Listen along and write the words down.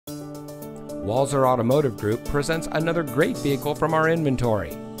Walser Automotive Group presents another great vehicle from our inventory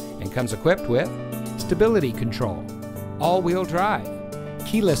and comes equipped with stability control, all-wheel drive,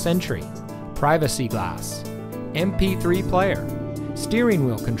 keyless entry, privacy glass, MP3 player, steering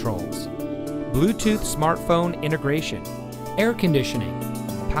wheel controls, Bluetooth smartphone integration, air conditioning,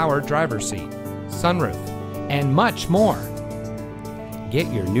 power driver's seat, sunroof, and much more.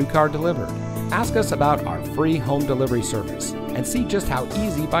 Get your new car delivered. Ask us about our free home delivery service and see just how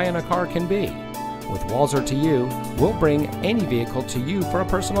easy buying a car can be. With Walser to You, we'll bring any vehicle to you for a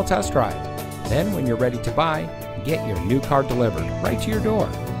personal test drive. Then when you're ready to buy, get your new car delivered right to your door.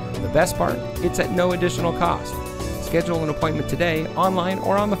 The best part, it's at no additional cost. Schedule an appointment today, online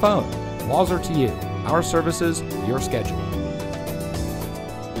or on the phone. Walser to You, our services, your schedule.